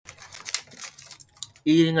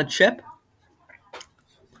Eating a chip?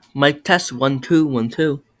 Mic test 1 2 1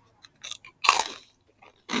 2.